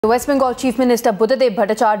The West Bengal Chief Minister Buddhadev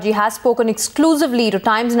Bhattacharjee has spoken exclusively to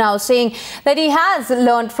Times Now, saying that he has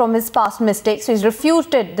learned from his past mistakes. He's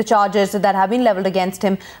refuted the charges that have been levelled against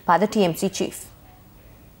him by the TMC chief.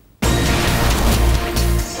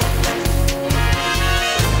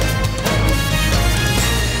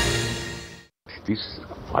 These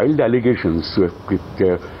filed allegations,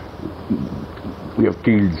 we have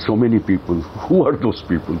killed so many people. Who are those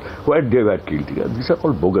people? Where they were killed? These are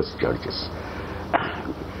all bogus charges.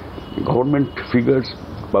 Government figures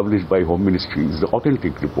published by Home Ministry is the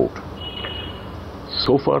authentic report.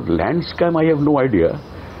 So far, land scam, I have no idea.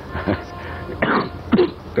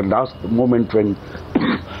 The last moment when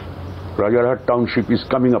Rajarhat Township is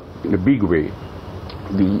coming up in a big way,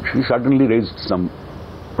 she suddenly raised some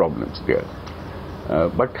problems there.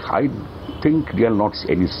 But I think there are not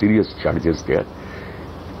any serious charges there.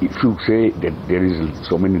 If you say that there is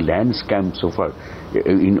so many land scams so far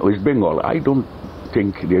in West Bengal, I don't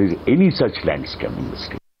think there is any such land scam in the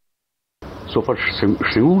state. So far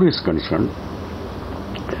Singur is concerned,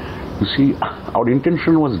 you see, our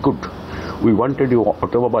intention was good. We wanted an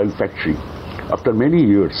automobile factory after many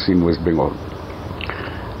years in West Bengal.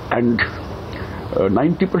 And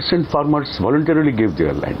 90% farmers voluntarily gave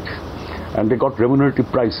their land. And they got remunerative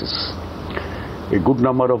prices. A good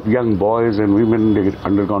number of young boys and women, they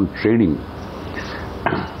undergone training.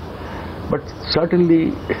 But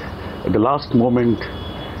certainly, at the last moment,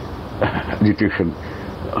 agitation,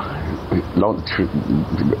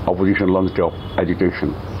 opposition launched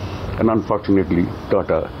agitation, and unfortunately,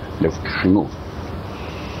 Tata left Singur.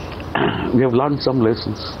 We have learned some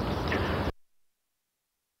lessons.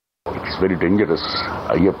 It's very dangerous.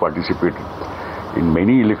 I have participated in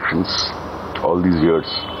many elections all these years,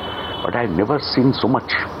 but I've never seen so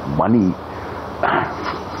much money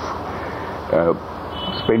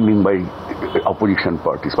spending by opposition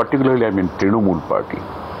parties, particularly I mean Trinamool party.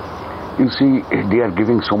 You see, they are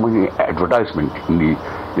giving so many advertisements in the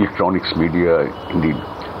electronics media, in the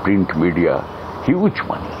print media, huge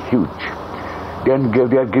money, huge.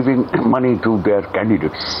 They are giving money to their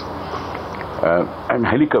candidates and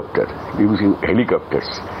using helicopters.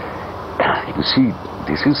 You see,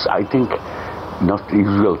 this is, I think, not the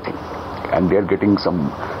usual thing. And they are getting some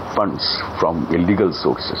funds from illegal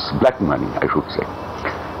sources, black money, I should say.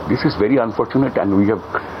 This is very unfortunate, and we have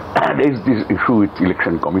raised this issue with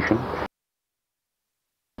Election Commission.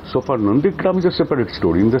 So for Nandigram is a separate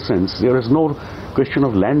story in the sense there is no question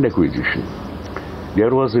of land acquisition. There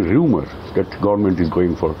was a rumor that government is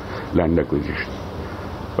going for land acquisition.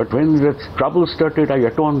 But when the trouble started, I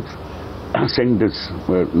at once sent this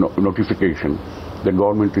notification that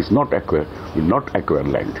government is will not acquire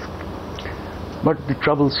land. But the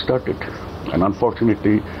trouble started, and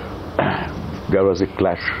unfortunately there was a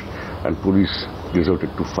clash and police resorted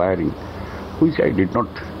to firing, which I did not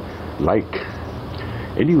like.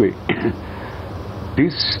 Anyway,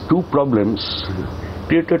 these two problems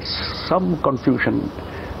created some confusion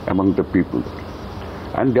among the people,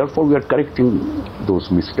 and therefore we are correcting those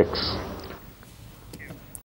mistakes.